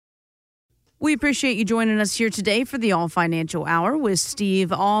We appreciate you joining us here today for the All Financial Hour with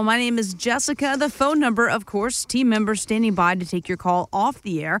Steve All. My name is Jessica. The phone number, of course, team members standing by to take your call off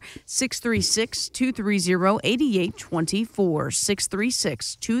the air,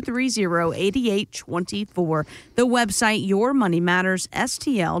 636-230-8824, 636-230-8824. The website,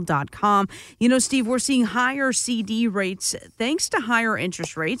 yourmoneymattersstl.com. You know, Steve, we're seeing higher CD rates thanks to higher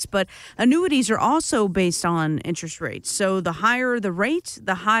interest rates, but annuities are also based on interest rates. So the higher the rate,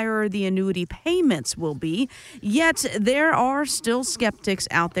 the higher the annuity payments will be. Yet there are still skeptics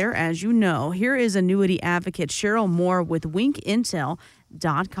out there, as you know. Here is annuity advocate Cheryl Moore with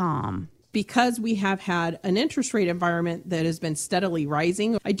winkintel.com. Because we have had an interest rate environment that has been steadily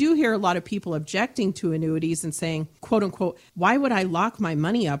rising, I do hear a lot of people objecting to annuities and saying, quote unquote, why would I lock my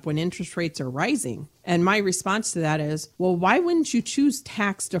money up when interest rates are rising? And my response to that is, well, why wouldn't you choose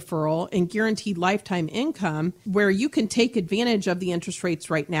tax deferral and guaranteed lifetime income where you can take advantage of the interest rates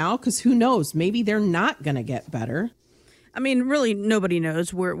right now? Because who knows, maybe they're not going to get better. I mean, really, nobody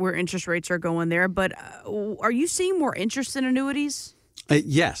knows where interest rates are going there. But are you seeing more interest in annuities?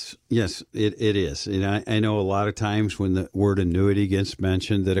 Yes, it is. And I know a lot of times when the word annuity gets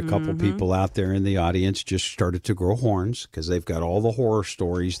mentioned that a couple people out there in the audience just started to grow horns because they've got all the horror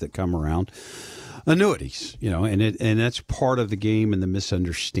stories that come around annuities, and that's part of the game and the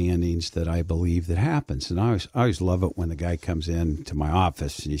misunderstandings that I believe that happens. And I always love it when the guy comes in to my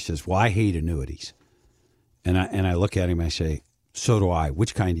office and he says, well, I hate annuities. And I look at him and I say, so do I.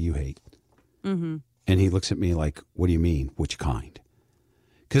 Which kind do you hate? Mm-hmm. And he looks at me like, what do you mean, which kind?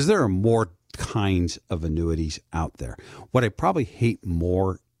 Because there are more kinds of annuities out there. What I probably hate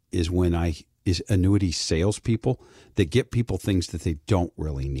more is annuity salespeople that get people things that they don't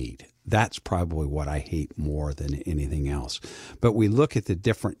really need. That's probably what I hate more than anything else. But we look at the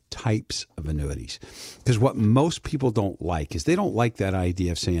different types of annuities. Because what most people don't like is they don't like that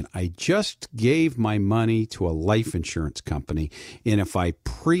idea of saying, I just gave my money to a life insurance company, and if I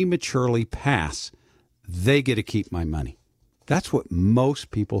prematurely pass, they get to keep my money. That's what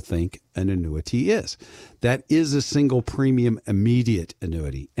most people think an annuity is. That is a single premium immediate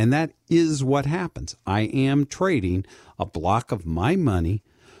annuity. And that is what happens. I am trading a block of my money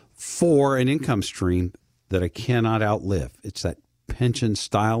for an income stream that I cannot outlive. It's that pension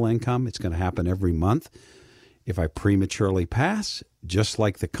style income. It's going to happen every month. If I prematurely pass, just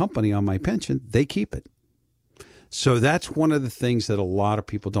like the company on my pension, they keep it. So that's one of the things that a lot of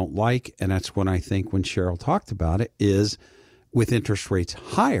people don't like. And that's when I think when Cheryl talked about it is with interest rates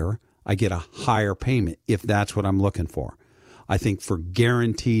higher, I get a higher payment if that's what I'm looking for. I think for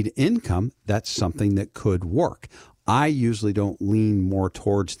guaranteed income, that's something that could work. I usually don't lean more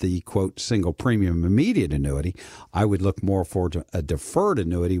towards the, quote, single premium immediate annuity. I would look more for a deferred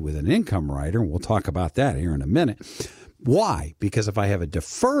annuity with an income rider, and we'll talk about that here in a minute. Why? Because if I have a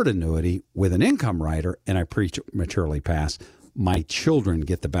deferred annuity with an income rider and I prematurely pass, my children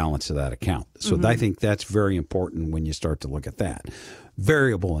get the balance of that account. So I think that's very important when you start to look at that.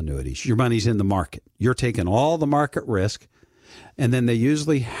 Variable annuities, your money's in the market. You're taking all the market risk, and then they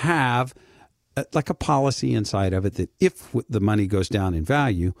usually have like a policy inside of it that if the money goes down in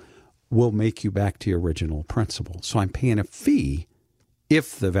value, will make you back to your original principal. So I'm paying a fee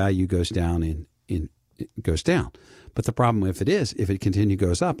if the value goes down goes down. But the problem if it continues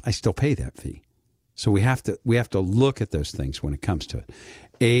goes up, I still pay that fee. So we have to look at those things when it comes to it.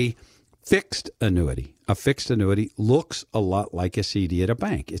 A fixed annuity looks a lot like a CD at a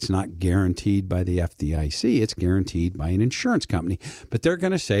bank. It's not guaranteed by the FDIC. It's guaranteed by an insurance company. But they're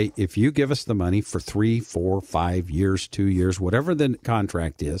going to say, if you give us the money for 3, 4, 5 years, 2 years, whatever the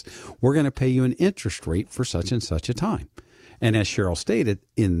contract is, we're going to pay you an interest rate for such and such a time. And as Cheryl stated,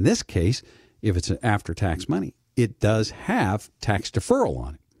 in this case, if it's an after-tax money, it does have tax deferral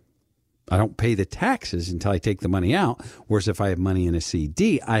on it. I don't pay the taxes until I take the money out, whereas if I have money in a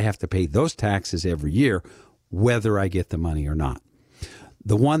CD, I have to pay those taxes every year, whether I get the money or not.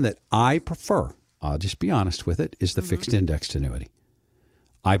 The one that I prefer, I'll just be honest with it, is the fixed indexed annuity.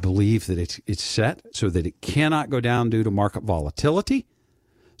 I believe that it's set so that it cannot go down due to market volatility,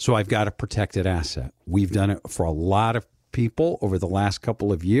 so I've got a protected asset. We've done it for a lot of people over the last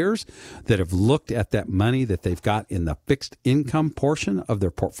couple of years that have looked at that money that they've got in the fixed income portion of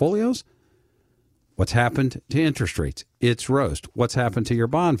their portfolios. What's happened to interest rates? It's rose. What's happened to your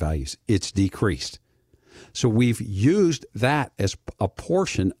bond values? It's decreased. So we've used that as a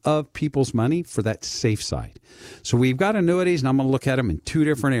portion of people's money for that safe side. So we've got annuities, and I'm going to look at them in two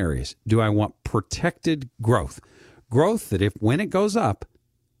different areas. Do I want protected growth? Growth that if when it goes up,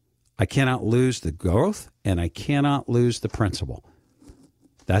 I cannot lose the growth and I cannot lose the principal.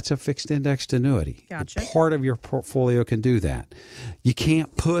 That's a fixed indexed annuity. Gotcha. Part of your portfolio can do that. You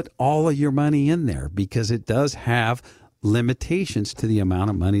can't put all of your money in there because it does have limitations to the amount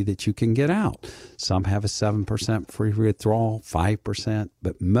of money that you can get out. Some have a 7% free withdrawal, 5%,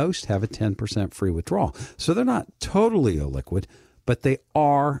 but most have a 10% free withdrawal. So they're not totally illiquid, but they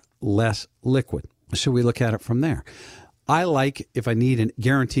are less liquid. So we look at it from there. I like if I need a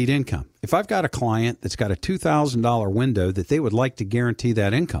guaranteed income. If I've got a client that's got a $2,000 window that they would like to guarantee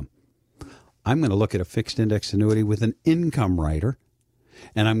that income, I'm going to look at a fixed index annuity with an income rider,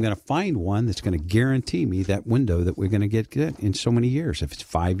 and I'm going to find one that's going to guarantee me that window that we're going to get in so many years. If it's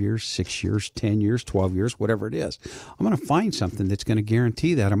 5 years, 6 years, 10 years, 12 years, whatever it is, I'm going to find something that's going to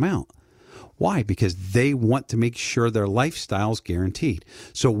guarantee that amount. Why? Because they want to make sure their lifestyle is guaranteed.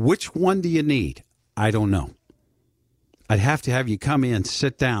 So which one do you need? I don't know. I'd have to have you come in,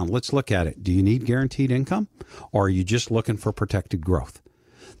 sit down. Let's look at it. Do you need guaranteed income, or are you just looking for protected growth?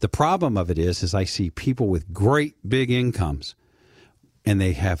 The problem of it is I see people with great big incomes, and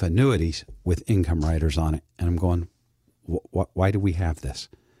they have annuities with income riders on it. And I'm going, why do we have this?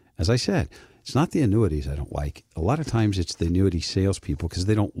 As I said, it's not the annuities I don't like. A lot of times it's the annuity salespeople because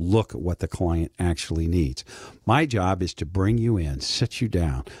they don't look at what the client actually needs. My job is to bring you in, sit you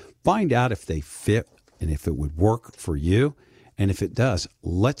down, find out if they fit and if it would work for you. And if it does,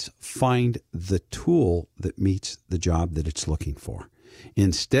 let's find the tool that meets the job that it's looking for.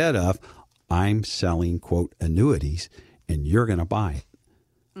 Instead of, I'm selling, quote, annuities, and you're going to buy it.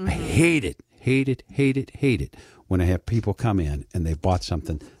 Mm-hmm. I hate it when I have people come in and they bought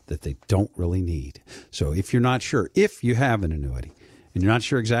something that they don't really need. So if you're not sure, if you have an annuity and you're not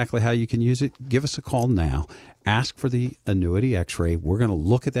sure exactly how you can use it, give us a call now. Ask for the annuity x-ray. We're going to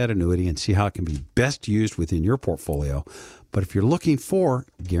look at that annuity and see how it can be best used within your portfolio. But if you're looking for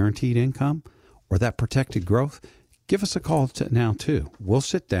guaranteed income or that protected growth, give us a call now too. We'll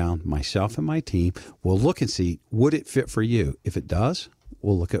sit down, myself and my team. We'll look and see, would it fit for you? If it does,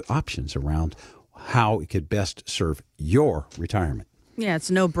 we'll look at options around how it could best serve your retirement. Yeah, it's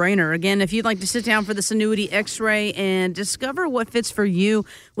a no-brainer. Again, if you'd like to sit down for this annuity x-ray and discover what fits for you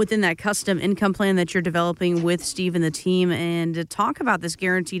within that custom income plan that you're developing with Steve and the team, and to talk about this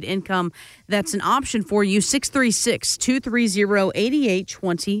guaranteed income that's an option for you,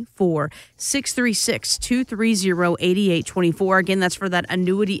 636-230-8824. 636-230-8824. Again, that's for that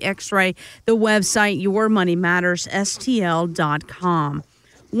annuity x-ray. The website, yourmoneymattersstl.com.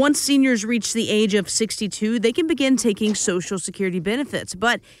 Once seniors reach the age of 62, they can begin taking Social Security benefits,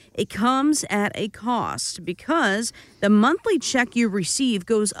 but it comes at a cost because the monthly check you receive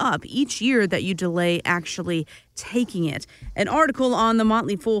goes up each year that you delay actually taking it. An article on the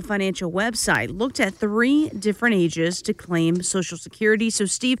Motley Fool Financial website looked at 3 different ages to claim Social Security. So,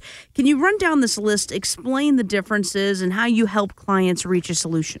 Steve, can you run down this list, explain the differences, and how you help clients reach a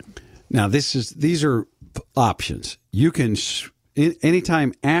solution? Now, these are options. You can...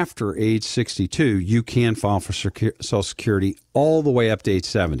 Anytime after age 62, you can file for Social Security all the way up to age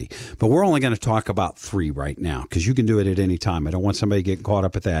 70. But we're only going to talk about 3 right now because you can do it at any time. I don't want somebody getting caught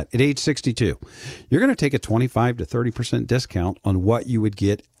up at that. At age 62, you're going to take a 25 to 30% discount on what you would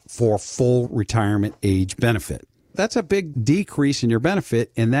get for full retirement age benefit. That's a big decrease in your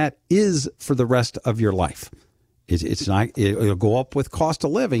benefit, and that is for the rest of your life. It's not. It'll go up with cost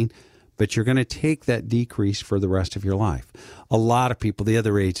of living, but you're going to take that decrease for the rest of your life. A lot of people, the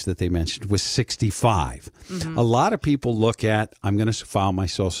other age that they mentioned was 65. Mm-hmm. A lot of people look at, I'm going to file my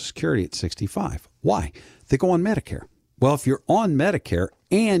Social Security at 65. Why? They go on Medicare. Well, if you're on Medicare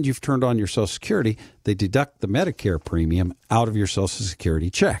and you've turned on your Social Security, they deduct the Medicare premium out of your Social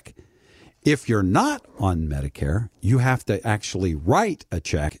Security check. If you're not on Medicare, you have to actually write a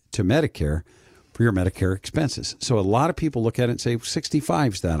check to Medicare for your Medicare expenses. So a lot of people look at it and say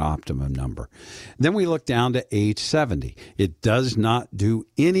 65 is that optimum number. Then we look down to age 70. It does not do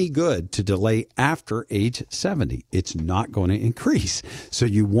any good to delay after age 70. It's not going to increase. So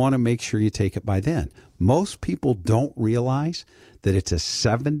you want to make sure you take it by then. Most people don't realize that it's a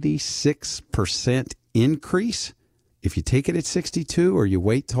 76% increase. If you take it at 62 or you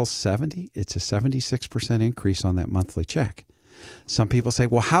wait till 70, it's a 76% increase on that monthly check. Some people say,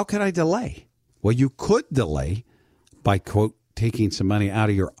 well, how could I delay? Well, you could delay by, quote, taking some money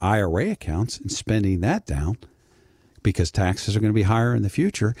out of your IRA accounts and spending that down because taxes are going to be higher in the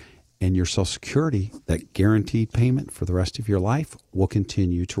future, and your Social Security, that guaranteed payment for the rest of your life, will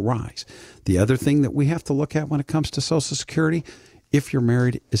continue to rise. The other thing that we have to look at when it comes to Social Security, if you're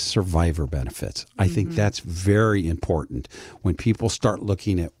married, is survivor benefits. I think that's very important when people start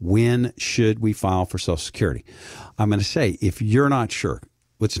looking at when should we file for Social Security. I'm going to say, if you're not sure,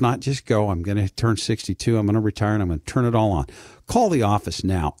 Let's not just go, I'm going to turn 62, I'm going to retire, and I'm going to turn it all on. Call the office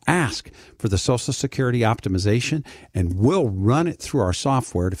now. Ask for the Social Security optimization, and we'll run it through our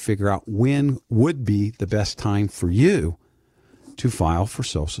software to figure out when would be the best time for you to file for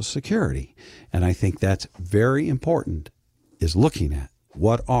Social Security. And I think that's very important, is looking at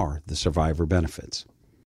what are the survivor benefits.